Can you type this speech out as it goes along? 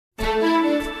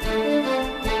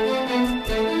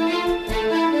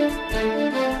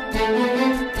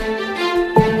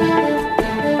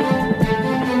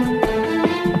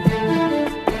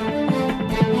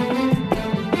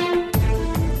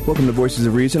the Voices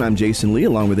of Reason. I'm Jasen Lee,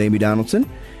 along with Amy Donaldson.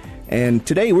 And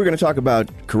today we're going to talk about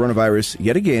coronavirus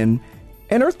yet again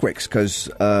and earthquakes, because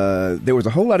there was a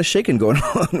whole lot of shaking going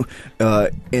on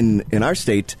in our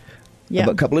state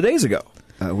a couple of days ago.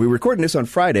 We were recording this on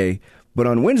Friday, but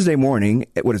on Wednesday morning,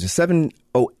 what is it, 7:08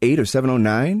 or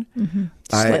 7:09? Mm-hmm.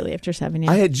 Slightly after 7,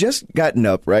 I had just gotten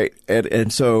up, right?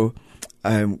 And so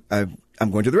I'm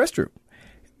going to the restroom.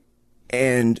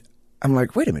 And I'm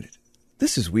like, wait a minute,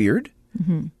 this is weird.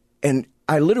 Mm-hmm. And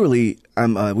I literally,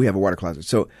 we have a water closet,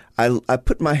 so I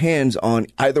put my hands on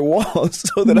either wall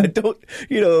so that I don't,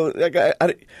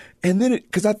 and then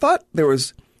because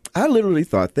I literally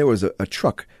thought there was a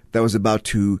truck that was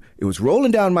it was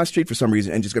rolling down my street for some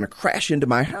reason and just going to crash into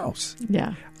my house.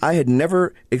 Yeah. I had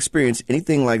never experienced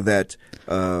anything like that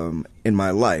in my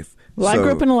life. Well, I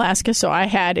grew up in Alaska, so I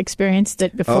had experienced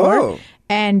it before. Oh.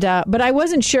 And but I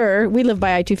wasn't sure. We live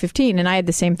by I-215, and I had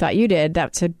the same thought you did.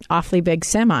 That's an awfully big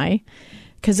semi.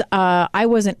 Because I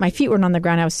wasn't, my feet weren't on the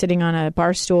ground. I was sitting on a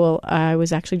bar stool. I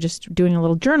was actually just doing a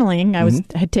little journaling.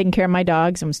 I had taken care of my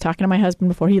dogs and was talking to my husband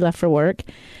before he left for work.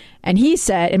 And he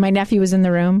said, and my nephew was in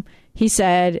the room. I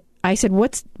said,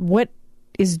 what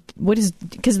is,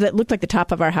 because it looked like the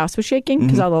top of our house was shaking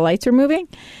because all the lights were moving.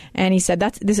 And he said,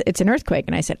 it's an earthquake.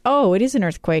 And I said, oh, it is an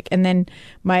earthquake. And then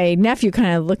my nephew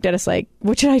kind of looked at us like,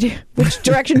 what should I do? Which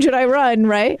direction should I run?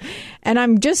 Right. And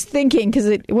I'm just thinking, because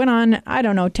it went on, I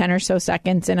don't know, 10 or so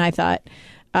seconds. And I thought,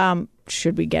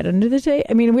 should we get under the table?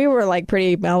 I mean, we were like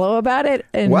pretty mellow about it.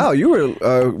 And, wow, you were way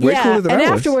cooler than I was. And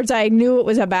afterwards, I knew it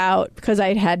was about, because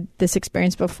I'd had this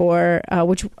experience before,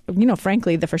 which,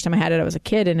 frankly, the first time I had it, I was a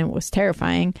kid, and it was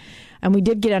terrifying. And we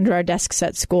did get under our desks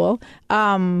at school,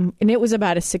 and it was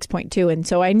about a 6.2. And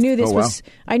so I knew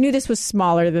this was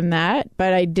smaller than that,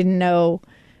 but I didn't know.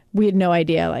 We had no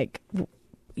idea. Like,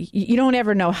 you don't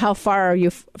ever know how far are you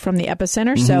from the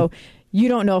epicenter, so you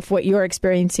don't know if what you're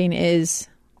experiencing is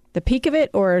the peak of it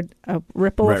or a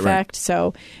ripple effect. Right.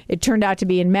 So it turned out to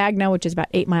be in Magna, which is about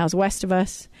 8 miles west of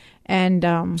us. And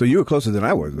so you were closer than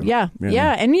I was. Though. Yeah.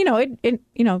 And it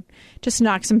just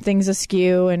knocked some things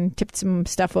askew and tipped some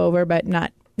stuff over, but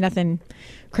nothing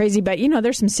crazy. But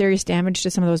there's some serious damage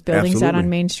to some of those buildings out on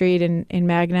Main Street in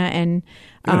Magna, and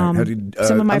some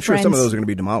of my I'm sure friends. Some of those are going to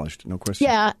be demolished, no question.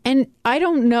 Yeah, and I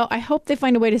don't know. I hope they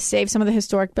find a way to save some of the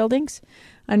historic buildings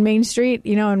on Main Street,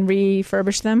 and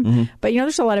refurbish them. Mm-hmm. But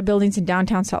there's a lot of buildings in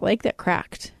downtown Salt Lake that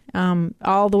cracked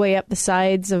all the way up the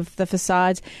sides of the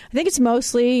facades. I think it's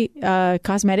mostly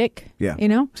cosmetic. Yeah,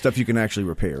 stuff you can actually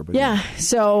repair. But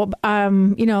so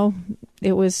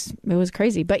it was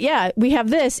crazy. But yeah, we have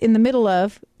this in the middle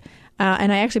of.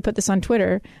 And I actually put this on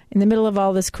Twitter, in the middle of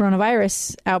all this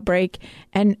coronavirus outbreak.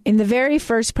 And in the very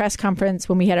first press conference,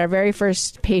 when we had our very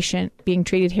first patient being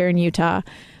treated here in Utah,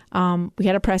 we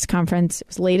had a press conference. It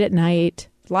was late at night,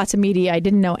 lots of media. I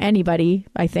didn't know anybody.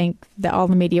 I think that all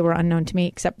the media were unknown to me,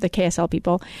 except the KSL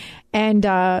people. And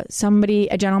a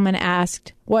gentleman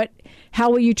asked, how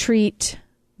will you treat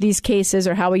these cases,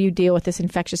 or how will you deal with this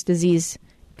infectious disease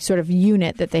sort of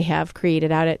unit that they have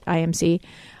created out at IMC?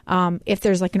 If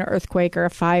there's like an earthquake or a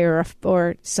fire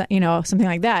or something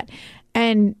like that.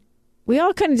 And we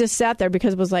all kind of just sat there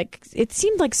because it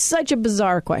seemed like such a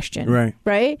bizarre question.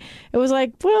 Right? It was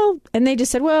like, and they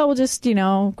just said, we'll just,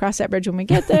 cross that bridge when we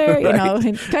get there,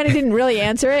 and kind of didn't really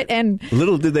answer it. And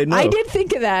little did they know. I did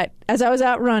think of that as I was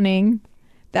out running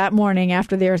that morning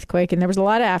after the earthquake, and there was a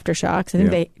lot of aftershocks. I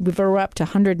think we were up to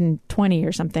 120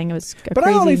 or something. It was a crazy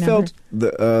I only number. felt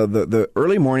the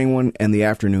early morning one and the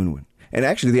afternoon one. And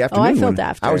actually, the afternoon one,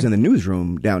 I was in the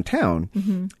newsroom downtown,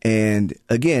 and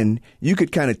again, you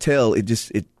could kind of tell it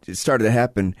started to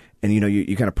happen, and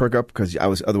you kind of perk up because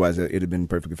otherwise it'd have been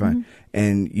perfectly fine,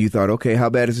 and you thought, okay, how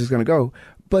bad is this going to go?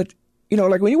 But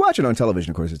like when you watch it on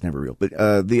television, of course, it's never real.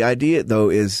 But the idea though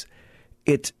is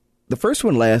the first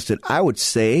one lasted, I would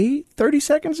say, 30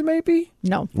 seconds, maybe.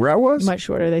 No, where I was much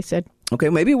shorter. They said. Okay,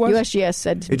 maybe it was. USGS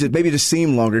said maybe it just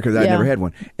seemed longer because I never had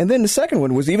one. And then the second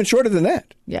one was even shorter than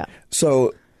that. Yeah.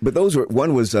 So, but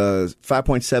one was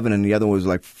 5.7 and the other one was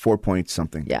like 4 point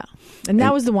something. Yeah. And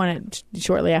that was the one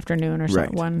shortly after noon or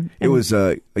something. Right. It was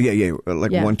like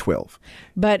 112.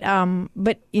 But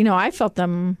I felt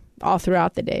them all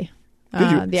throughout the day. Did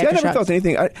you? See, I never felt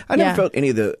anything. I never felt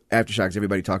any of the aftershocks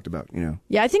everybody talked about.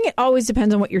 Yeah, I think it always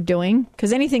depends on what you're doing,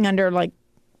 because anything under like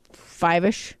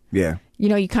 5-ish. Yeah.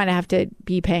 You kind of have to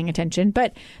be paying attention.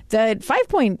 But the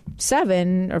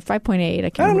 5.7 or 5.8, I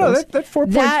can't remember. I don't know. That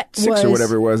 4.6 or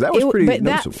whatever it was, that was pretty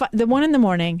noticeable. The one in the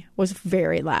morning was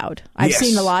very loud. I've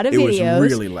seen a lot of videos. It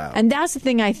was really loud. And that's the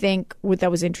thing I think that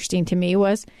was interesting to me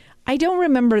was I don't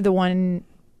remember the one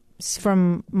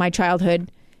from my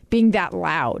childhood being that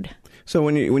loud. So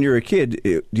when you're a kid,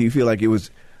 do you feel like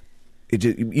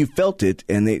you felt it,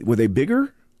 and were they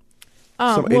bigger?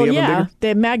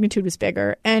 The magnitude was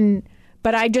bigger,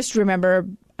 but I just remember.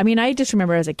 I mean, I just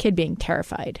remember as a kid being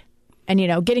terrified,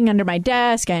 and getting under my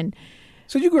desk and.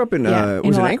 So you grew up in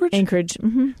was it Anchorage? Anchorage.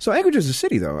 Mm-hmm. So Anchorage is a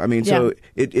city, though. I mean, so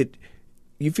it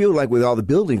you feel like with all the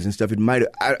buildings and stuff, it might.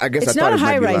 I guess it's not a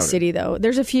high-rise city, though.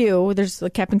 There's a few. There's the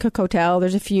Captain Cook Hotel.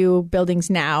 There's a few buildings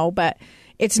now, but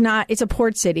it's not. It's a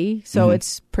port city, so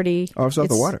it's pretty. Oh, it's off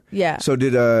the water. Yeah. So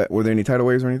were there any tidal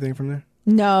waves or anything from there?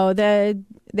 No.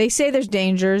 They say there's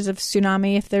dangers of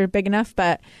tsunami if they're big enough,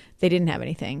 but they didn't have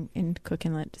anything in Cook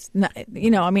Inlet.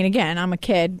 I mean, again, I'm a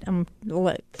kid. I'm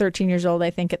 13 years old,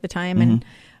 I think, at the time,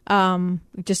 and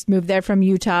just moved there from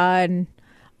Utah, and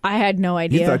I had no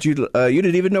idea. You thought you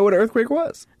didn't even know what an earthquake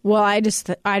was? Well, I just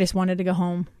wanted to go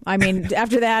home. I mean,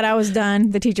 after that, I was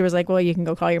done. The teacher was like, "Well, you can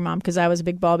go call your mom," because I was a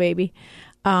big ball baby.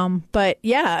 But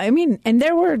yeah, I mean,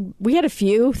 and we had a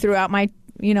few throughout my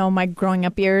growing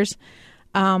up years,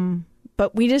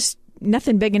 but we just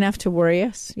nothing big enough to worry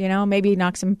us. Maybe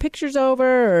knock some pictures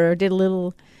over or did a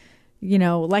little.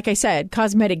 Like I said,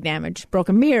 cosmetic damage, broke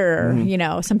a mirror, something like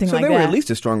that. So they were at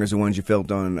least as strong as the ones you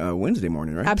felt on Wednesday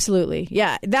morning, right? Absolutely.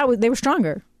 Yeah, they were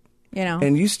stronger,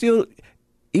 And you still,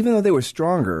 even though they were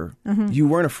stronger, you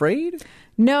weren't afraid?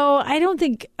 No, I don't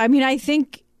think, I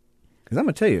think. Because I'm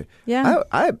going to tell you. Yeah.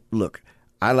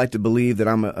 I like to believe that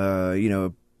I'm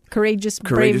a courageous,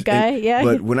 brave guy. Yeah.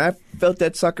 But when I felt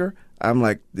that sucker, I'm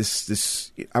like,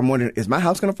 I'm wondering, is my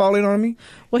house going to fall in on me?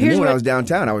 Well, when I was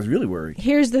downtown, I was really worried.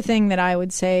 Here's the thing that I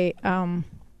would say.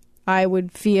 I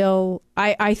would feel,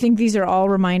 I think these are all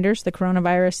reminders, the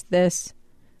coronavirus,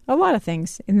 a lot of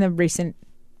things in the recent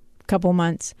couple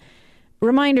months.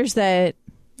 Reminders that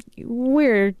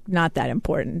we're not that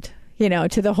important.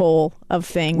 To the whole of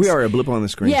things. We are a blip on the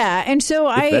screen. Yeah, and so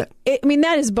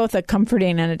that is both a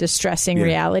comforting and a distressing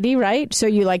reality, right? So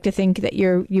you like to think that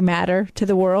you matter to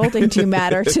the world and you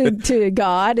matter to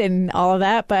God and all of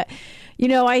that, but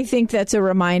I think that's a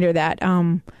reminder that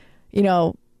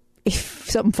if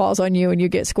something falls on you and you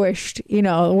get squished,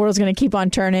 the world's going to keep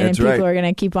on turning and people are going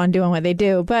to keep on doing what they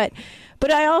do. But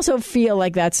I also feel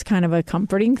like that's kind of a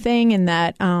comforting thing in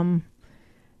that.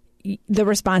 The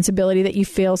responsibility that you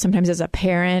feel sometimes as a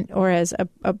parent or as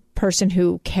a person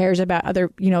who cares about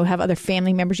other, have other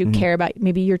family members you care about.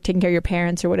 Maybe you're taking care of your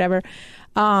parents or whatever.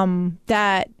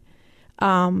 That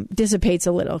dissipates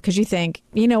a little because you think,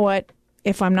 you know what?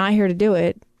 If I'm not here to do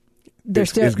it, they're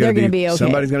going to be okay.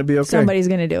 Somebody's going to be okay. Somebody's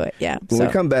going to do it. Yeah. When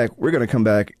we come back, we're going to come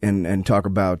back and talk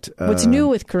about what's new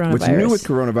with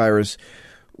coronavirus.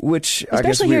 Which especially I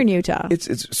guess here in Utah.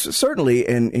 It's certainly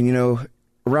and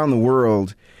around the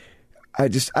world. I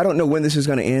don't know when this is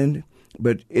going to end,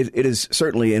 but it is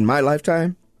certainly in my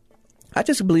lifetime. I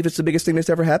just believe it's the biggest thing that's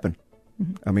ever happened.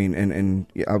 Mm-hmm. I mean, and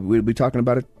we'll be talking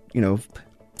about it,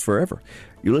 forever.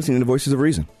 You're listening to Voices of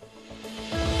Reason.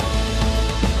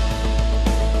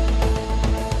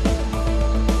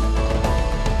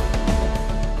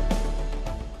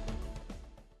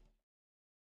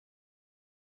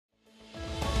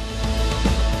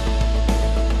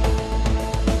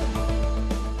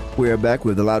 We are back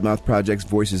with the Loudmouth Project's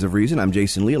Voices of Reason. I'm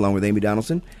Jasen Lee, along with Amy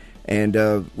Donaldson. And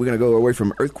we're going to go away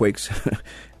from earthquakes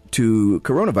to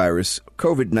coronavirus,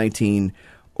 COVID-19.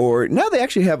 Or now they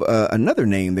actually have another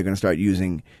name they're going to start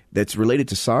using that's related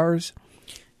to SARS.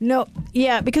 No,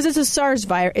 yeah, because it's a SARS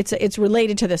virus. It's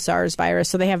related to the SARS virus,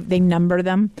 so they number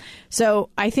them. So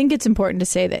I think it's important to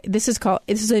say that this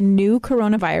is a new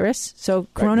coronavirus. So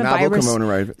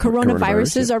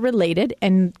coronaviruses are related,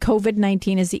 and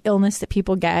COVID-19 is the illness that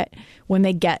people get when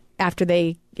they get after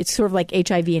they. It's sort of like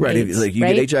HIV and AIDS. Like you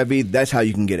get HIV, that's how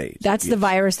you can get AIDS. That's the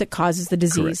virus that causes the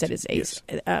disease that is AIDS.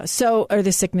 Yes. Or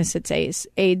the sickness that's AIDS.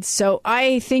 So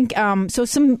I think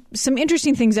some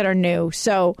interesting things that are new.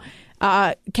 So.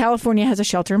 California has a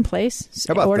shelter in place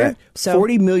How about order. That? So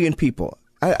 40 million people.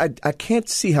 I can't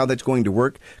see how that's going to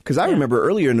work because I remember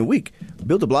earlier in the week,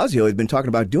 Bill de Blasio had been talking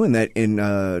about doing that in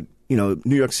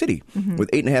New York City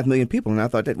with 8.5 million people, and I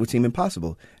thought that would seem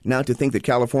impossible. Now to think that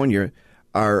California,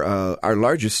 our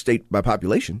largest state by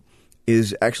population,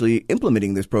 is actually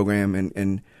implementing this program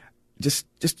and just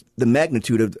the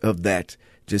magnitude of that.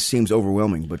 Just seems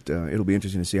overwhelming, but it'll be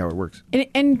interesting to see how it works.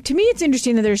 And to me, it's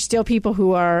interesting that there's still people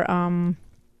who are,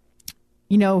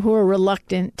 who are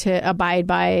reluctant to abide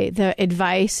by the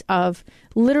advice of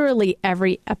literally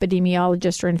every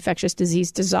epidemiologist or infectious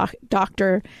disease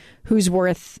doctor who's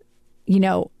worth,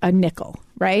 a nickel,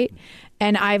 right?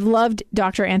 And I've loved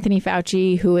Dr. Anthony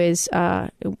Fauci, who is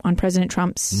on President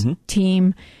Trump's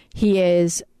team. He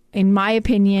is, in my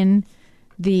opinion,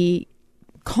 the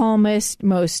calmest,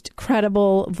 most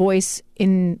credible voice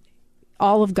in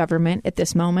all of government at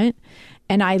this moment.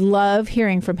 And I love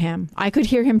hearing from him. I could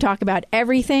hear him talk about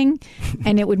everything,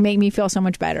 and it would make me feel so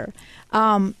much better.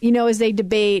 As they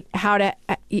debate how to,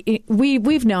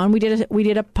 we've known we did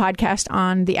a podcast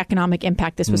on the economic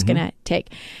impact this was going to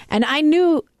take, and I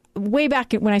knew way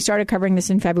back when I started covering this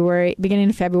in February, beginning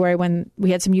of February, when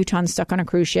we had some Utahns stuck on a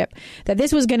cruise ship, that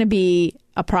this was going to be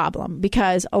a problem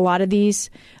because a lot of these,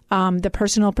 the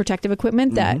personal protective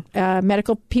equipment that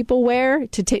medical people wear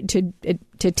to take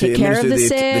care of the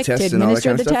sick, to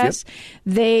administer the tests,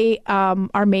 they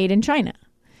are made in China.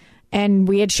 And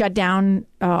we had shut down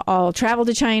all travel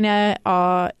to China,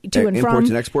 to and from. Imports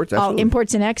and exports, absolutely. All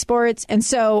imports and exports. And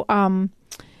so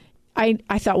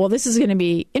I thought, well, this is going to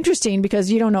be interesting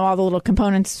because you don't know all the little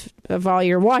components of all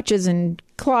your watches and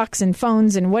clocks and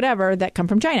phones and whatever that come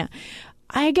from China.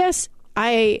 I guess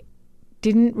I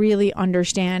didn't really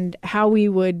understand how we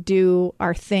would do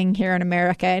our thing here in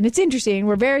America. And it's interesting.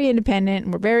 We're very independent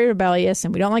and we're very rebellious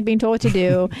and we don't like being told what to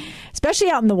do, especially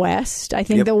out in the West. I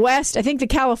think the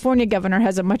California governor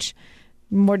has a much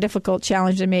more difficult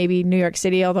challenge than maybe New York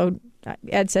City, although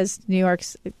Ed says New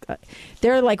York's,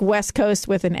 they're like West Coast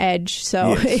with an edge.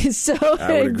 So,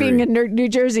 being a New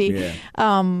Jersey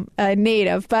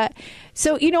native. But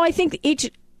so, I think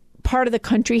each part of the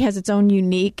country has its own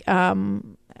unique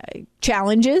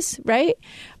challenges, right?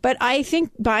 But I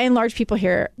think by and large people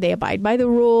here, they abide by the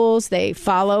rules. They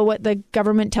follow what the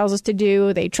government tells us to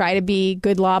do. They try to be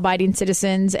good law-abiding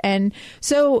citizens. And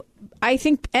so I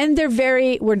think, and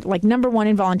we're like number one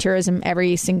in volunteerism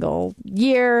every single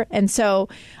year. And so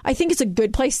I think it's a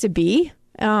good place to be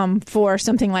for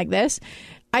something like this.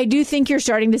 I do think you're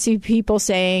starting to see people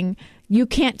saying, you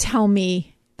can't tell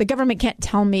me, the government can't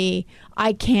tell me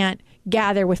I can't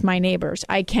gather with my neighbors.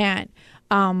 I can't.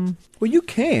 Well, you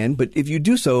can, but if you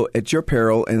do so at your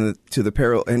peril and to the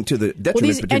peril and to the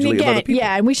detriment potentially of other people.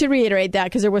 Yeah, and we should reiterate that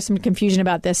because there was some confusion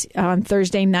about this on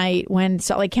Thursday night when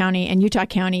Salt Lake County and Utah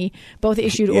County both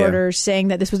issued orders saying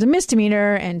that this was a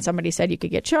misdemeanor, and somebody said you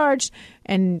could get charged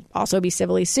and also be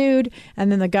civilly sued.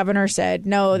 And then the governor said,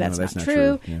 no, that's not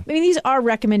true. Yeah. I mean, these are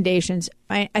recommendations.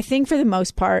 I think for the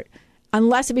most part,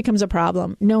 unless it becomes a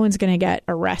problem, no one's going to get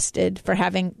arrested for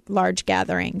having large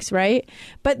gatherings, right?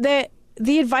 But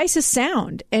the advice is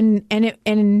sound, and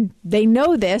they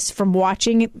know this from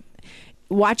watching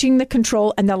the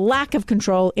control and the lack of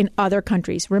control in other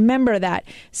countries. Remember that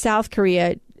South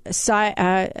Korea,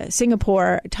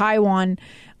 Singapore, Taiwan,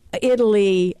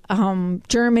 Italy,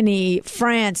 Germany,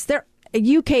 France,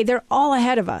 UK, they're all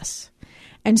ahead of us.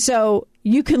 And so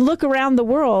you can look around the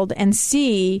world and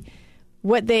see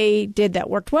what they did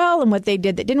that worked well and what they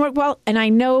did that didn't work well. And I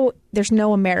know there's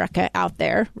no America out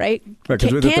there, right?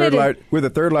 Because we're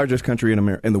the third largest country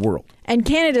in the world. And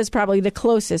Canada's probably the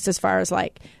closest as far as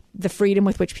like the freedom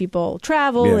with which people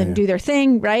travel and do their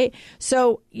thing, right?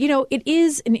 So, it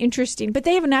is an interesting, but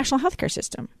they have a national healthcare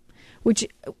system, which,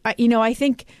 I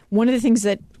think one of the things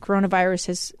that coronavirus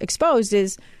has exposed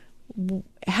is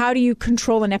how do you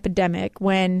control an epidemic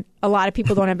when a lot of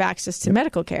people don't have access to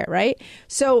medical care, right?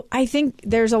 So I think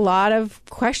there's a lot of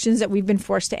questions that we've been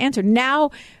forced to answer.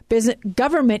 Now,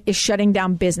 government is shutting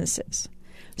down businesses.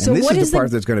 So this is the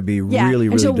part that's going to be really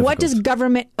difficult. What does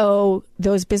government owe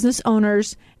those business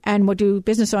owners, and what do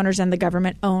business owners and the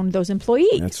government own those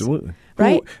employees? Absolutely.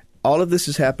 Right? All of this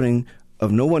is happening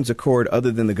of no one's accord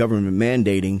other than the government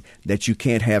mandating that you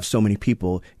can't have so many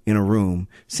people in a room,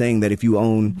 saying that if you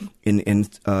own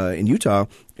in Utah,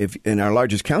 if in our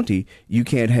largest county, you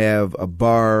can't have a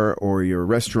bar or your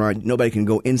restaurant. Nobody can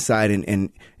go inside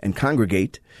and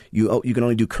congregate. You can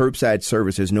only do curbside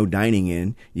services, no dining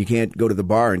in. You can't go to the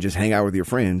bar and just hang out with your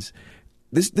friends.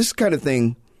 This kind of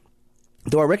thing,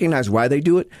 though I recognize why they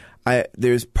do it,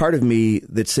 there's part of me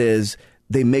that says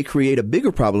they may create a bigger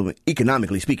problem,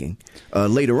 economically speaking,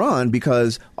 later on,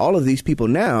 because all of these people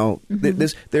now,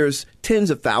 there's tens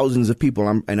of thousands of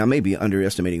people, and I may be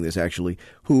underestimating this actually,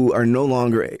 who are no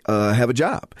longer have a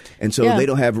job. And so they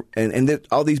don't have, and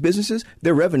all these businesses,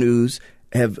 their revenues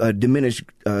have diminished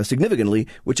significantly,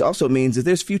 which also means that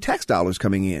there's few tax dollars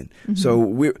coming in. So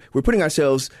we're putting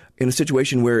ourselves in a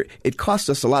situation where it costs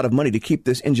us a lot of money to keep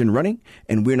this engine running,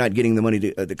 and we're not getting the money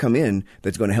to come in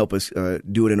that's going to help us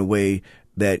do it in a way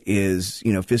that is,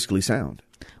 fiscally sound.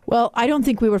 Well, I don't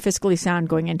think we were fiscally sound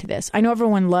going into this. I know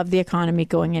everyone loved the economy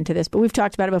going into this, but we've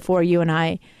talked about it before, you and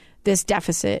I. This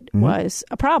deficit was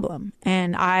a problem.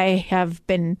 And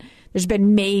there's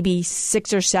been maybe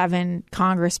 6 or 7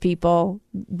 Congress people,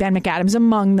 Ben McAdams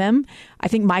among them. I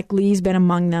think Mike Lee's been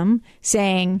among them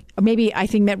saying, or maybe I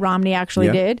think Mitt Romney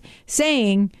actually did,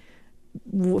 saying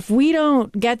if we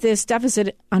don't get this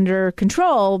deficit under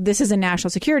control, this is a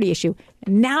national security issue.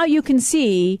 And now you can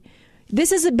see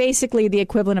this is basically the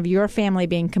equivalent of your family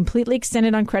being completely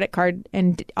extended on credit card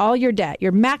and all your debt.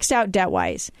 You're maxed out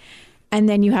debt-wise. And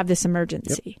then you have this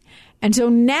emergency. Yep. And so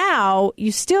now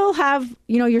you still have,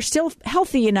 you're still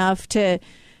healthy enough to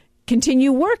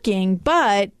continue working,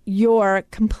 but you're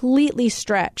completely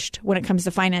stretched when it comes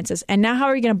to finances. And now how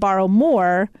are you going to borrow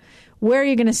more? Where are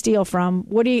you going to steal from?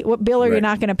 What bill are you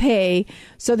not going to pay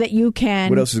so that you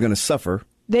can... What else is going to suffer?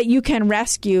 That you can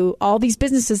rescue all these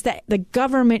businesses that the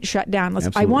government shut down.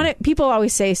 People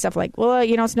always say stuff like, well,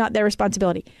 it's not their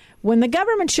responsibility. When the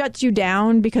government shuts you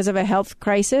down because of a health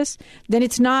crisis, then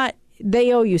it's not,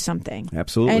 they owe you something.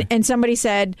 Absolutely. And somebody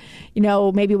said,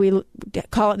 maybe we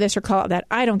call it this or call it that.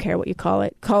 I don't care what you call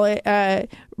it. Call it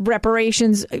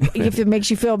reparations if it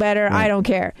makes you feel better. Right. I don't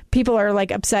care. People are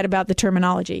upset about the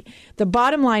terminology. The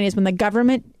bottom line is when the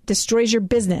government destroys your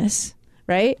business,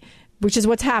 right? Which is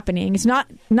what's happening. It's not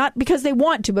because they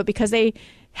want to, but because they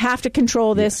have to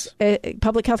control this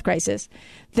public health crisis.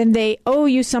 Then they owe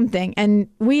you something. And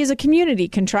we as a community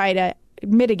can try to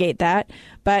mitigate that.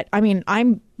 But I mean,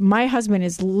 my husband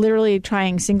is literally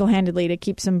trying single-handedly to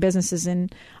keep some businesses,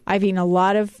 and I've eaten a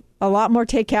lot more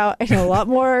takeout and a lot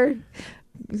more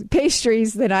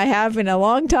pastries than I have in a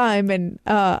long time, and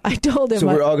I told him. So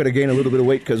we're all going to gain a little bit of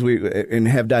weight because and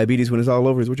have diabetes when it's all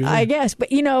over. Is what you're saying? I guess, but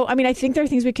I think there are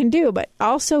things we can do, but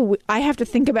also I have to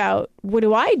think about what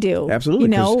do I do? Absolutely,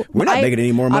 we're not making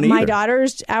any more money. My either.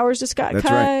 daughter's hours just got That's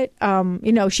cut.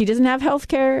 Right. She doesn't have health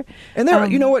care, and there,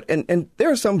 you know what? And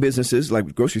there are some businesses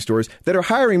like grocery stores that are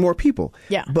hiring more people.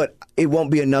 Yeah, but it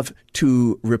won't be enough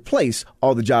to replace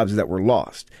all the jobs that were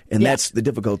lost, and that's the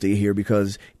difficulty here.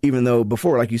 Because even though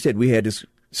before, like you said, we had this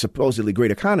supposedly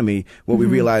great economy, what we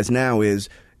realize now is,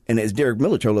 and as Derek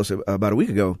Miller told us about a week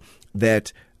ago,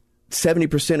 that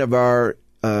 70% of our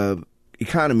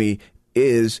economy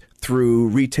is through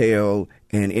retail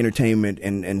and entertainment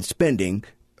and spending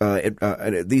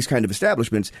at these kind of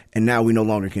establishments, and now we no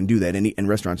longer can do that in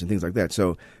restaurants and things like that.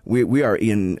 So we are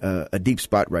in a deep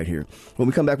spot right here. When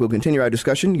we come back, we'll continue our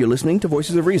discussion. You're listening to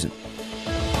Voices of Reason.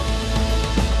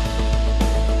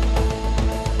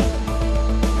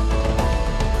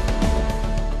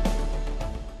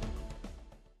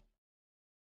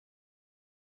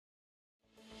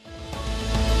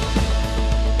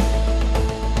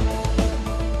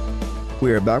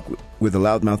 We are back with the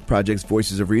Loudmouth Project's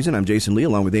Voices of Reason. I'm Jasen Lee,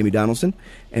 along with Amy Donaldson,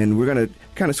 and we're going to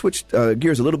kind of switch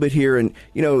gears a little bit here. And,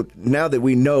 now that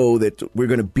we know that we're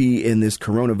going to be in this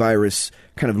coronavirus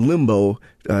kind of limbo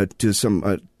to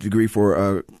some degree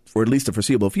for at least the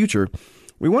foreseeable future,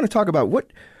 we want to talk about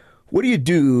what do you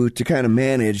do to kind of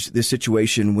manage this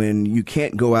situation when you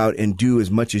can't go out and do as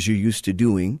much as you're used to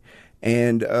doing,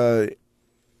 and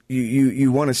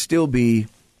you want to still be,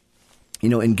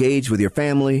 engaged with your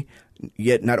family,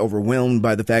 yet not overwhelmed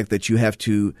by the fact that you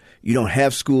don't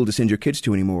have school to send your kids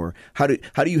to anymore. How do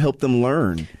you help them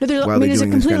learn? No, there's a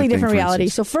completely different reality.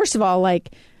 So first of all, I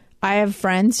have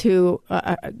friends who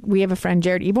we have a friend,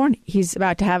 Jared Eborn. He's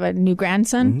about to have a new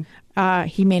grandson. Mm-hmm.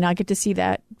 He may not get to see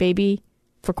that baby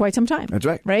for quite some time. That's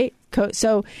right. Right?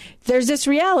 So there's this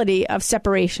reality of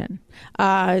separation.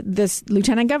 This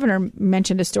lieutenant governor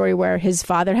mentioned a story where his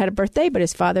father had a birthday, but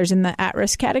his father's in the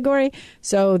at-risk category.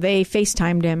 So they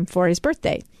FaceTimed him for his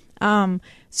birthday.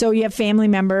 So you have family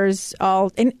members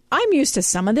and I'm used to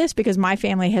some of this because my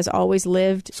family has always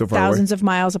lived thousands of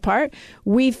miles apart.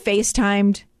 We've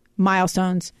FaceTimed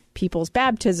milestones, people's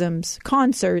baptisms,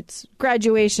 concerts,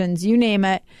 graduations, you name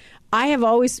it. I have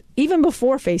always, even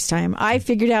before FaceTime, I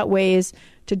figured out ways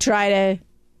to try to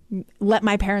let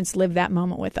my parents live that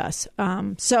moment with us.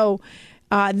 So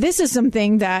this is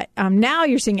something that now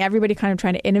you're seeing everybody kind of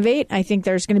trying to innovate. I think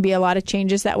there's going to be a lot of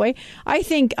changes that way. I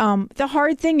think the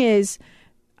hard thing is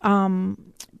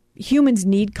humans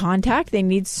need contact. They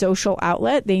need social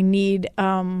outlet. They need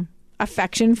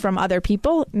affection from other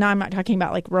people. Now, I'm not talking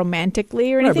about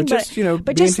romantically or anything,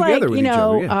 but just like, I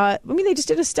mean, they just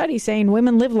did a study saying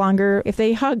women live longer if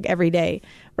they hug every day,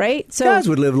 right? So guys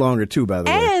would live longer too, by the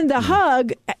way. And the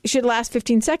hug should last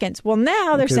 15 seconds. Well,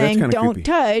 now they're saying don't creepy.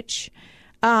 Touch.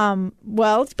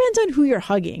 Well, it depends on who you're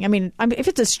hugging. I mean, if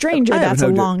it's a stranger, that's a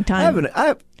long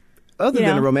time. Other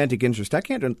than a romantic interest, I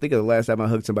can't think of the last time I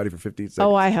hugged somebody for 15 seconds.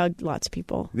 Oh, I hugged lots of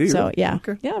people. So yeah,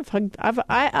 okay. Yeah, I've hugged.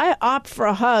 I opt for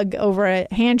a hug over a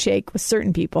handshake with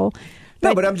certain people.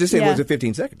 But I'm just saying, was it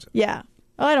 15 seconds? Yeah.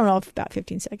 Well, I don't know if about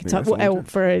 15 seconds other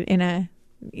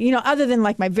than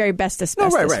my very bestest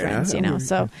friends,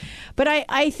 So, but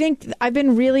I think I've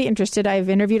been really interested. I've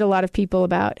interviewed a lot of people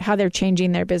about how they're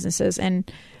changing their businesses,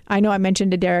 and I know I mentioned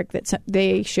to Derek that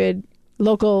they should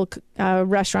local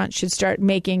restaurants should start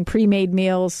making pre-made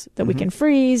meals that we can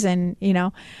freeze, and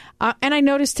and I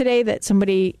noticed today that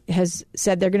somebody has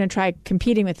said they're going to try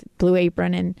competing with Blue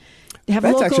Apron and have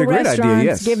That's local actually a great restaurants idea,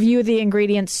 yes. give you the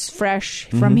ingredients fresh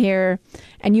from here,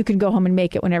 and you can go home and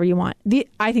make it whenever you want.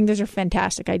 I think those are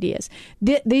fantastic ideas.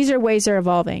 These are ways they're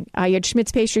evolving. You had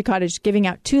Schmidt's Pastry Cottage giving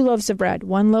out 2 loaves of bread,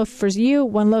 1 loaf for you,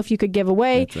 1 loaf you could give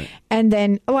away, That's right. and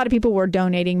then a lot of people were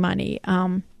donating money.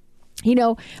 But a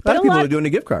lot of people are doing the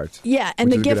gift cards. Yeah,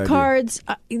 and the which is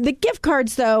a gift good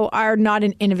cards, though, are not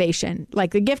an innovation.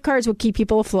 Like, the gift cards will keep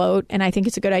people afloat, and I think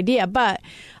it's a good idea. But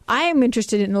I am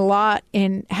interested in a lot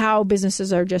in how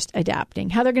businesses are just adapting,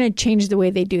 how they're going to change the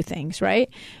way they do things, right?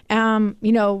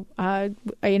 I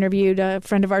interviewed a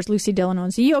friend of ours, Lucy Dillon,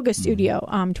 owns a yoga studio,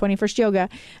 21st Yoga,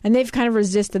 and they've kind of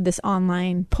resisted this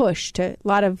online push. To a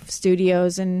lot of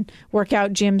studios and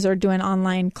workout gyms are doing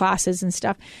online classes and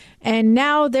stuff. And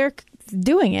now they're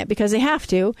doing it because they have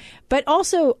to. But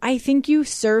also, I think you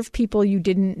serve people you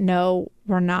didn't know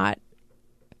were not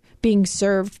being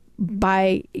served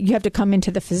by, you have to come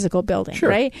into the physical building, Sure.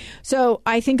 right? So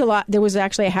I think there was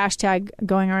actually a hashtag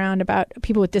going around about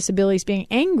people with disabilities being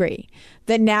angry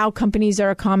that now companies are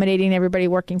accommodating everybody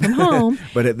working from home.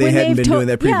 But they hadn't been doing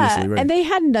that previously, right? And they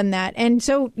hadn't done that. And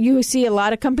so you see a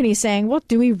lot of companies saying, well,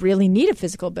 do we really need a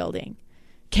physical building?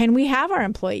 Can we have our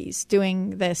employees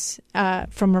doing this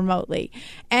from remotely?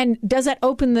 And does that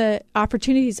open the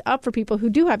opportunities up for people who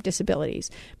do have disabilities,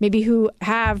 maybe who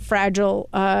have fragile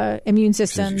immune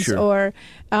systems, Sure. or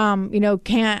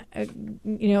can't,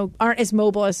 aren't as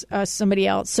mobile as somebody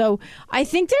else? So I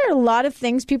think there are a lot of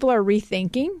things people are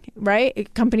rethinking,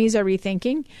 right? Companies are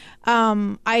rethinking.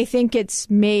 I think it's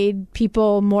made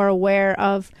people more aware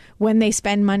of when they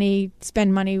spend money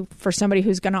for somebody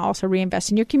who's going to also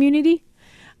reinvest in your community.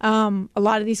 A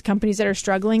lot of these companies that are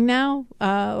struggling now,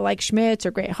 like Schmidt's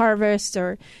or Great Harvest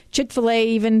or Chick-fil-A,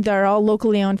 even, they're all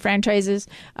locally owned franchises.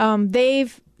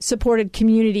 They've supported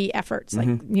community efforts.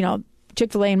 Like,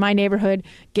 Chick-fil-A in my neighborhood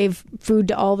gave food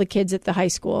to all the kids at the high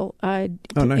school nice.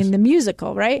 in the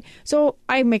musical, right? So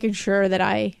I'm making sure that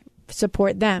I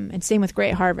support them. And same with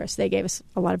Great Harvest. They gave us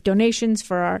a lot of donations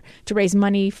to raise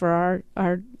money for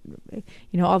our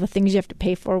all the things you have to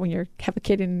pay for when you have a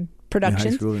kid in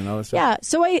production. High school and all that stuff. Yeah,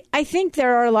 so I think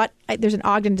there are a lot. There's an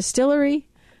Ogden distillery.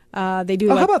 They do.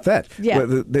 How about that? Yeah,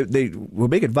 they will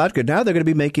make it vodka. Now they're going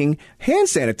to be making hand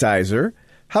sanitizer.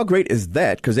 How great is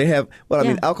that? Because they have. Well, I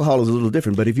mean, alcohol is a little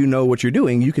different, but if you know what you're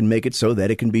doing, you can make it so that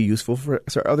it can be useful for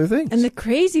other things. And the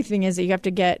crazy thing is that you have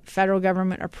to get federal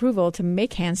government approval to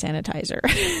make hand sanitizer.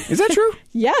 Is that true?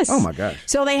 Yes. Oh my gosh.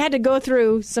 So they had to go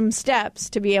through some steps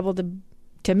to be able to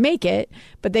make it,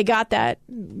 but they got that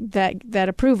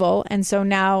approval, and so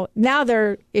now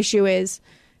their issue is,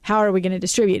 how are we going to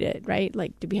distribute it, right?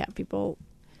 Like, do we have people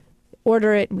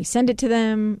order it and we send it to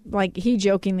them? Like, he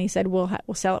jokingly said, we'll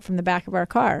sell it from the back of our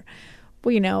car.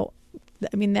 Well,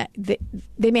 I mean, that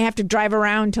they may have to drive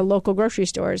around to local grocery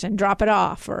stores and drop it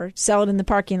off, or sell it in the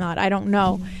parking lot. I don't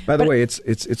know. By the way,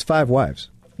 it's 5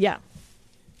 wives. Yeah.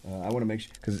 I want to make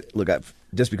sure, because look,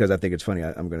 just because I think it's funny,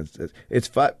 I'm going to. It's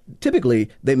 5. Typically,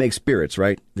 they make spirits,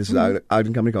 right? This is an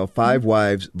Ogden company called 5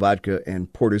 Wives Vodka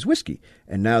and Porter's Whiskey,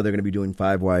 and now they're going to be doing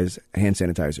 5 Wives hand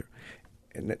sanitizer.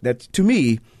 And that's, to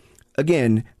me,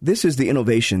 again, this is the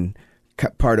innovation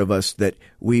part of us, that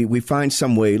we find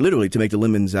some way, literally, to make the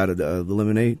lemons out of the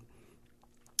lemonade,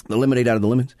 the lemonade out of the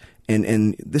lemons,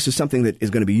 and this is something that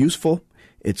is going to be useful.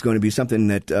 It's going to be something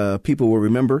that people will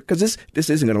remember, because this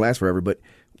isn't going to last forever, but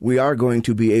we are going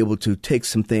to be able to take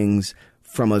some things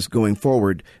from us going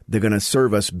forward. They're going to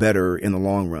serve us better in the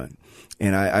long run.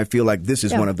 And I feel like this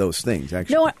is one of those things,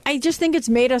 actually. No, I just think it's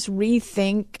made us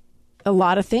rethink a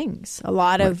lot of things, a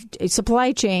lot of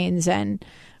supply chains and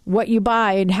what you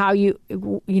buy and how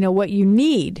what you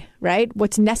need, right?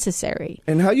 What's necessary.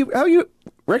 And how you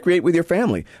recreate with your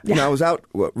family. Yeah. I was out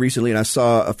recently and I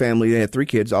saw a family. They had 3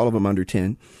 kids, all of them under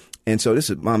 10. And so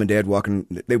this is mom and dad walking.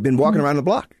 They've been walking around the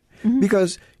block.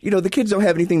 Because, the kids don't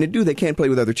have anything to do. They can't play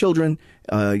with other children.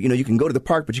 You can go to the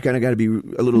park, but you kind of got to be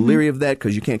a little leery of that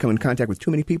because you can't come in contact with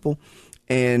too many people.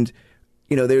 And,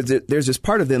 there's this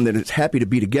part of them that is happy to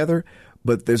be together,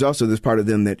 but there's also this part of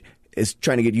them that is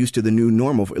trying to get used to the new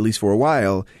normal, at least for a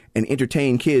while, and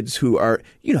entertain kids who are,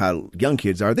 how young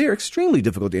kids are. They're extremely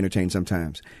difficult to entertain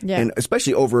sometimes. Yeah. And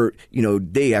especially over,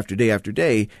 day after day after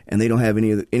day, and they don't have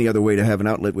any other way to have an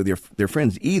outlet with their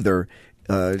friends either.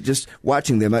 Just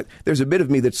watching them, there's a bit of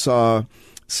me that saw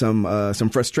some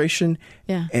frustration,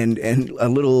 Yeah. and a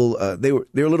little they were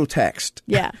a little taxed.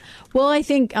 Yeah. Well, I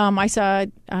think I saw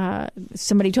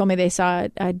somebody told me they saw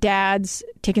dads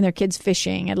taking their kids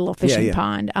fishing at a little fishing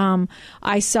pond.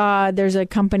 I saw there's a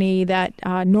company that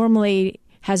normally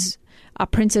has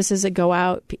princesses that go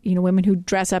out, women who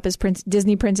dress up as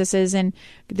Disney princesses, and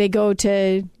they go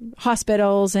to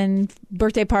hospitals and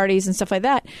birthday parties and stuff like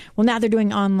that. Well, now they're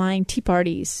doing online tea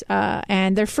parties,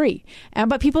 and they're free.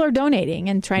 But people are donating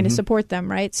and trying to support them,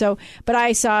 right? So, but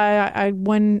I saw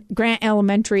one Grant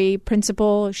Elementary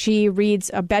principal. She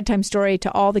reads a bedtime story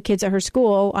to all the kids at her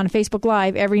school on Facebook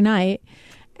Live every night.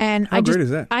 And How great is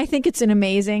that? I think it's an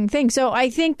amazing thing. So I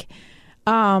think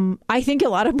a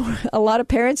lot of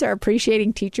parents are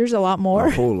appreciating teachers a lot more.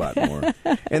 A whole lot more.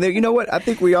 And then, you know what? I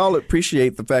think we all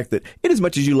appreciate the fact that in as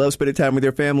much as you love spending time with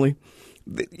your family,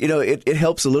 it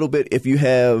helps a little bit if you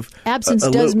have absence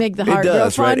does make the heart grow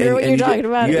fonder. Right? What you're talking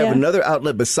about. You have another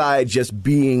outlet besides just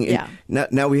being.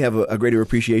 Now we have a greater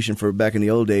appreciation for back in the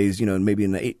old days. Maybe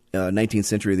in the 19th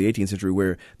century or the 18th century,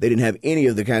 where they didn't have any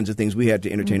of the kinds of things we had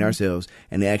to entertain ourselves,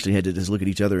 and they actually had to just look at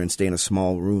each other and stay in a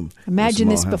small room. Imagine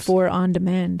this house. Before on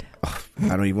demand. Oh, I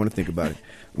don't even want to think about it.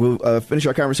 We'll finish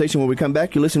our conversation when we come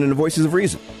back. You're listening to Voices of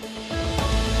Reason.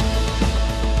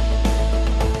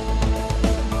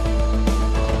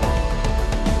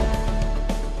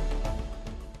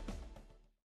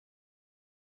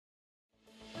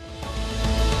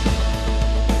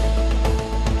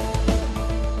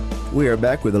 We are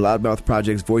back with the Loudmouth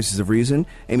Project's Voices of Reason.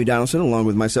 Amy Donaldson, along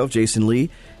with myself, Jason Lee,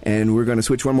 and we're going to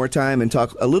switch one more time and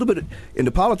talk a little bit into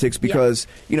politics because,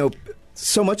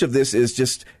 so much of this is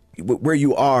just where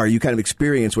you are. You kind of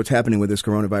experience what's happening with this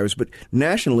coronavirus. But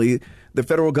nationally, the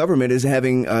federal government is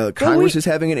having, Congress is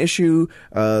having an issue.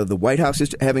 The White House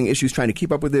is having issues trying to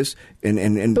keep up with this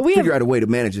and figure out a way to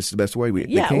manage this the best way they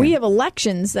can. We have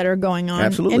elections that are going on.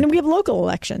 Absolutely. And we have local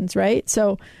elections, right?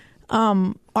 So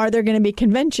are there going to be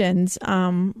conventions?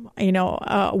 Some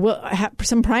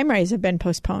primaries have been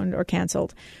postponed or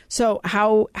canceled. So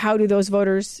how do those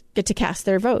voters get to cast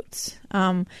their votes?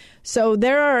 So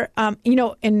there are,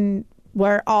 and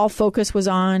where all focus was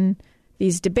on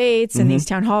these debates and these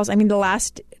town halls. I mean, the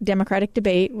last Democratic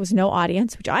debate was no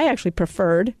audience, which I actually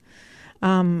preferred.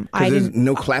 There's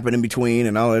no clapping in between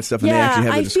and all that stuff. And they actually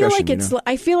have the discussion.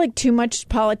 I feel like too much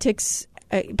politics.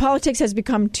 Politics has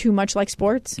become too much like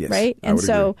sports, right? And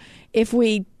so agree. If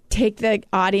we take the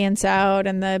audience out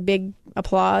and the big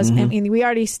applause, I mean, we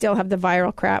already still have the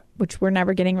viral crap, which we're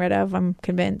never getting rid of, I'm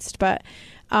convinced. But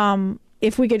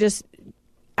if we could just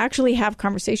actually have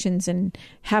conversations and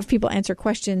have people answer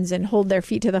questions and hold their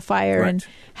feet to the fire and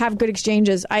have good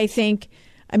exchanges, I think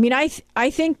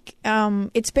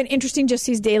it's been interesting just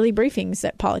these daily briefings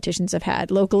that politicians have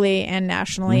had locally and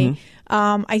nationally.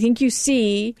 I think you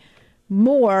see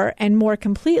more and more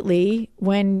completely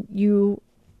when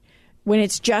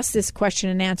it's just this question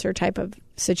and answer type of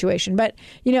situation. But,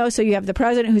 so you have the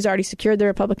president who's already secured the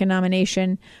Republican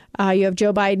nomination. You have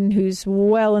Joe Biden, who's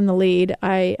well in the lead.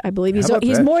 I believe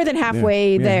he's more than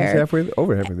halfway there. He's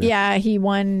over halfway there. Yeah, he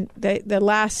won the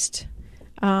last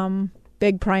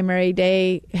big primary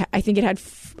day. I think it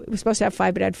was supposed to have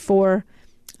 5, but it had 4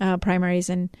 primaries,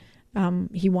 and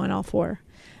he won all 4.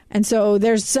 And so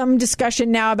there's some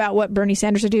discussion now about what Bernie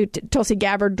Sanders would do. Tulsi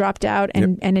Gabbard dropped out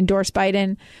and endorsed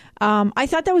Biden. I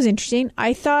thought that was interesting.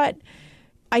 I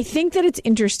think that it's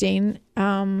interesting.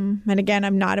 And again,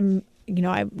 I'm not a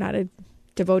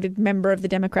devoted member of the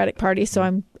Democratic Party, so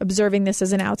I'm observing this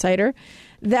as an outsider.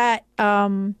 That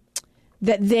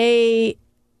they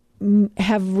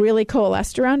have really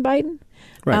coalesced around Biden,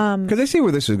 right? Because they see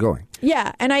where this is going.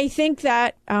 Yeah, and I think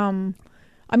that.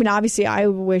 Obviously, I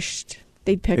wished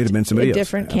they'd picked a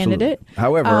different candidate.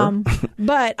 However,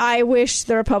 but I wish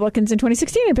the Republicans in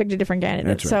 2016 had picked a different candidate.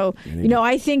 That's right. So,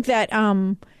 I think that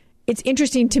it's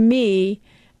interesting to me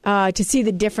to see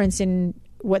the difference in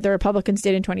what the Republicans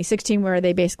did in 2016, where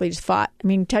they basically just fought. I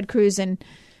mean, Ted Cruz and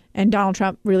Donald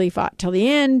Trump really fought till the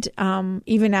end,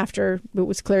 even after it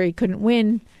was clear he couldn't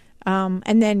win.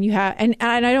 And then you have, and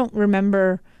I don't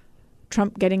remember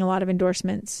Trump getting a lot of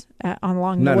endorsements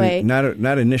along the way.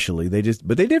 Not initially. They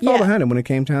did fall behind him when it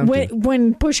came time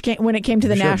when it came to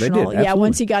the national. Yeah,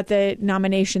 once he got the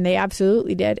nomination, they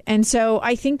absolutely did. And so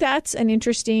I think that's an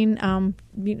interesting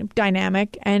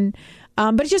dynamic. And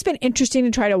but it's just been interesting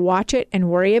to try to watch it and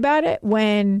worry about it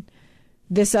when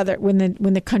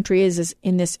the country is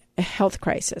in this health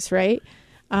crisis, right?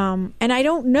 And I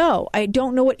don't know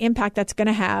what impact that's going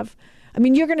to have. I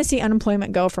mean, you're going to see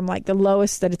unemployment go from like the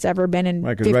lowest that it's ever been in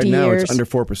 50 years. Right now it's under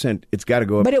 4%. It's got to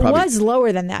go up. But it was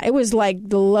lower than that. It was like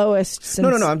the lowest since...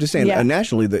 No. I'm just saying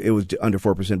nationally it was under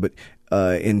 4%, but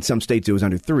in some states it was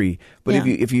under 3%. But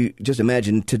if you just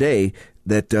imagine today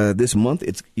that this month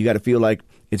you got to feel like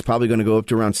it's probably going to go up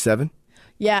to around 7%.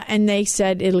 Yeah, and they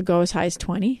said it'll go as high as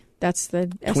 20%. That's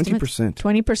the estimate. 20%.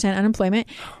 20% unemployment.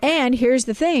 And here's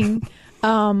the thing.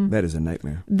 That is a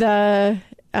nightmare.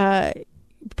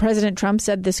 President Trump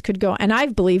said this could go, and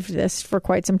I've believed this for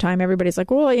quite some time. Everybody's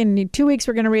like, well, in 2 weeks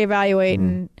we're going to reevaluate,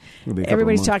 and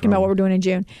everybody's talking about what we're doing in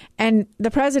June. And the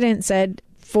president said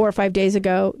 4 or 5 days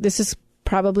ago, this is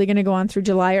probably going to go on through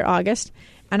July or August.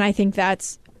 And I think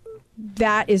that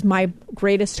is my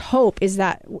greatest hope is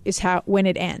how when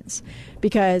it ends,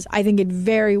 because I think it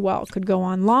very well could go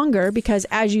on longer, because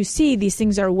as you see, these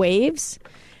things are waves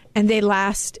and they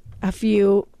last a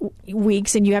few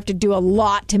weeks and you have to do a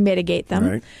lot to mitigate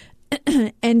them.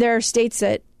 Right. And there are states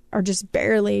that are just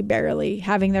barely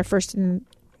having their first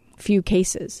few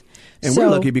cases. And we're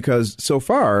lucky because so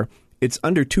far it's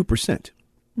under 2%.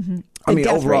 Mm-hmm. I mean,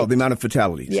 overall, the amount of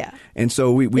fatalities. Yeah. And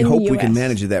so we hope we can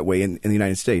manage it that way in the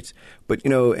United States. But,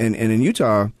 and in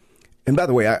Utah, and by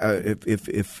the way,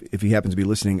 if he happens to be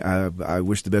listening, I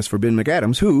wish the best for Ben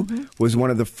McAdams, who was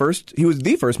one of the first, he was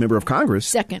the first member of Congress.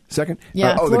 Second.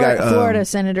 Yeah. Florida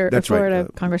senator, that's Florida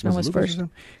congressman was first. So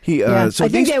I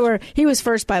think he was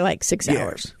first by like 6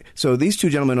 hours. So these two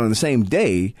gentlemen on the same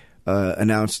day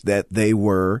announced that they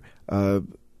were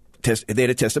they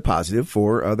had tested positive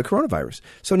for the coronavirus.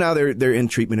 So now they're in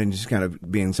treatment and just kind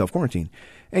of being self-quarantined.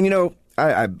 And,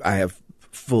 I have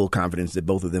full confidence that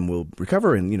both of them will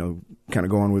recover and, kind of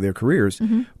go on with their careers.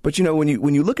 Mm-hmm. But,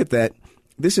 when you look at that,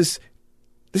 this is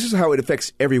how it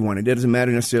affects everyone. It doesn't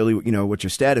matter necessarily, what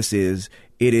your status is.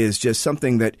 It is just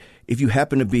something that if you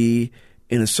happen to be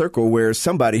in a circle where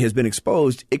somebody has been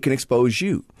exposed, it can expose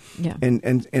you. Yeah.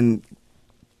 And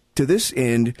to this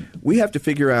end, we have to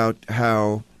figure out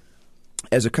how,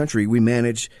 as a country, we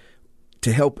manage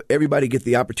to help everybody get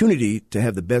the opportunity to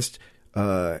have the best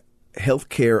health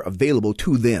care available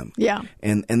to them. Yeah.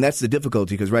 And that's the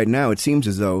difficulty, because right now it seems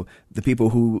as though the people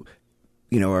who,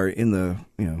 are in the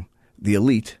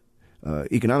elite,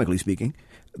 economically speaking,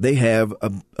 they have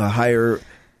a higher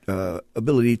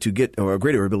ability to get, or a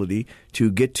greater ability to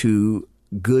get to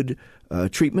good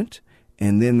treatment.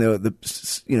 And then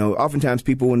oftentimes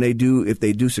people, if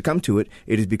they do succumb to it,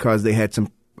 it is because they had some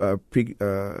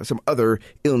other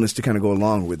illness to kind of go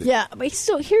along with it. Yeah, but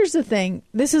so here's the thing.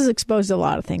 This has exposed a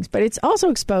lot of things, but it's also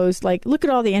exposed, like, look at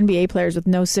all the NBA players with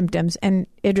no symptoms, and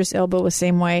Idris Elba was the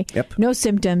same way. Yep. No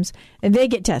symptoms, and they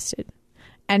get tested.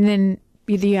 And then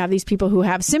you have these people who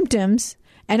have symptoms,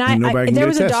 and there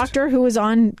was a doctor who was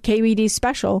on KBD's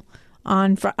special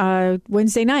on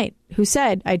Wednesday night who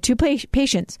said, I had two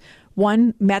patients.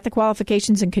 One met the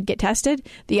qualifications and could get tested.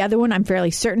 The other one, I'm fairly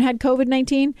certain, had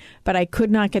COVID-19, but I could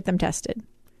not get them tested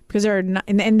because there are not,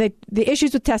 and the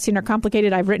issues with testing are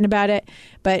complicated. I've written about it,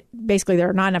 but basically there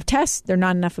are not enough tests. There are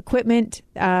not enough equipment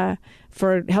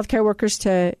for healthcare workers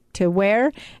to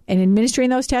wear and administering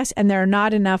those tests, and there are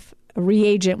not enough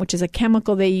reagent, which is a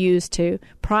chemical they use to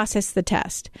process the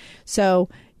test. So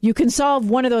you can solve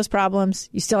one of those problems.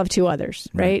 You still have two others,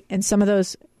 right? And some of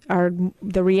those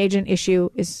the reagent issue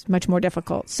is much more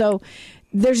difficult. So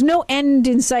there's no end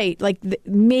in sight. Like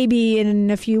maybe in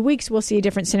a few weeks we'll see a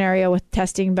different scenario with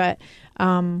testing, but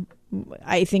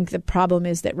I think the problem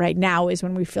is that right now is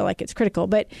when we feel like it's critical.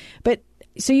 But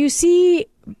so you see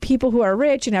people who are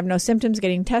rich and have no symptoms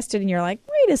getting tested, and you're like,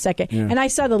 wait a second. Yeah. And I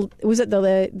saw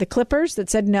the Clippers that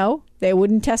said no, they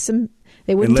wouldn't test them.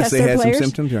 They wouldn't test their players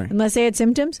unless they had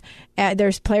symptoms.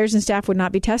 Their players and staff would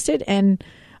not be tested, and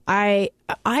I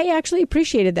actually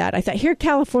appreciated that. I thought here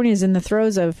California is in the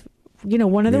throes of,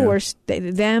 one of the worst.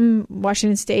 Them,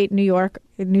 Washington State, New York,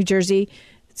 New Jersey,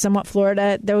 somewhat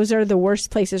Florida. Those are the worst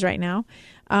places right now.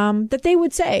 That they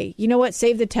would say, you know what,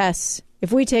 save the tests.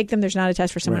 If we take them, there's not a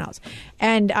test for someone else.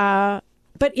 And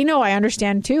but I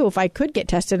understand too. If I could get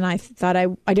tested, and I thought I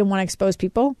didn't want to expose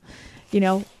people,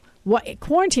 what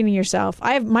quarantining yourself.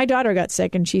 My daughter got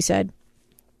sick, and she said,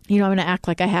 I'm going to act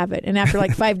like I have it. And after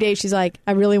like 5 days, she's like,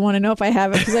 I really want to know if I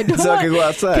have it because I don't want to go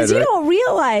outside. Because you don't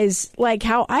realize like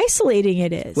how isolating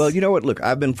it is. Well, you know what? Look,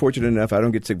 I've been fortunate enough. I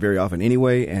don't get sick very often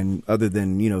anyway. And other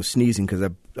than, sneezing, because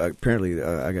apparently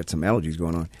I got some allergies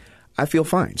going on, I feel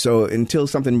fine. So until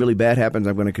something really bad happens,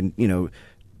 I'm going to,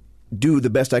 do the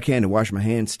best I can to wash my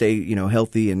hands, stay,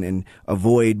 healthy and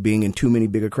avoid being in too many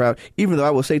bigger crowds. Even though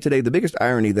I will say today, the biggest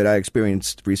irony that I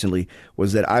experienced recently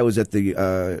was that I was at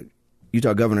the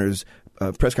Utah governor's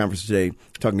press conference today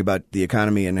talking about the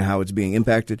economy and how it's being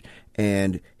impacted,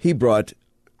 and he brought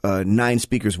 9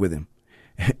 speakers with him,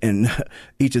 and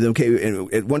each of them came.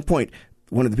 And at one point,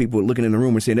 one of the people looking in the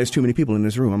room were saying, "There's too many people in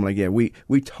this room." I'm like, "Yeah, we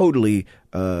totally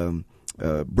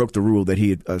broke the rule that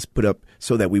he had put up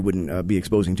so that we wouldn't be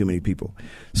exposing too many people."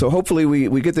 So hopefully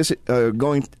we get this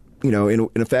going, in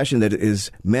a fashion that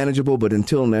is manageable. But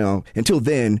until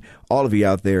then, all of you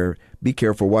out there, be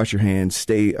careful, wash your hands,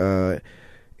 stay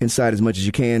inside as much as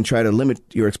you can. Try to limit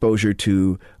your exposure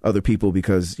to other people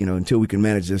because, until we can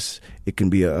manage this, it can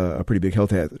be a pretty big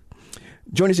health hazard.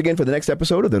 Join us again for the next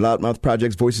episode of the Loudmouth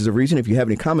Project's Voices of Reason. If you have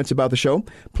any comments about the show,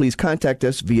 please contact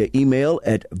us via email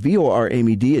at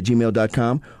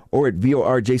voramed@gmail.com or at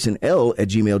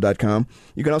vorjasenl@gmail.com.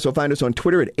 You can also find us on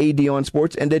Twitter at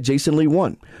ADOnSports and at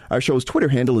JasonLee1. Our show's Twitter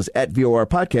handle is at VOR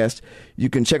Podcast. You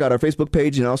can check out our Facebook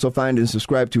page and also find and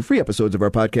subscribe to free episodes of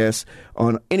our podcasts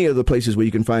on any of the places where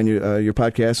you can find your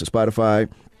podcasts, Spotify,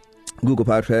 Google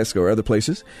Podcasts, or other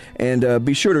places. And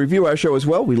be sure to review our show as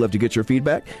well. We love to get your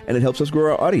feedback, and it helps us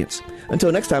grow our audience.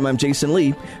 Until next time, I'm Jasen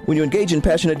Lee. When you engage in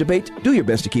passionate debate, do your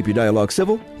best to keep your dialogue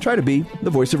civil. Try to be the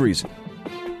voice of reason.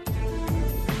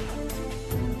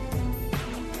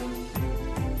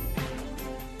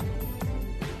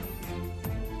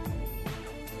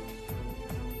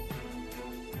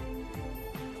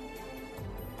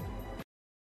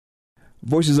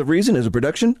 Voices of Reason is a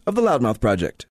production of the Loudmouth Project.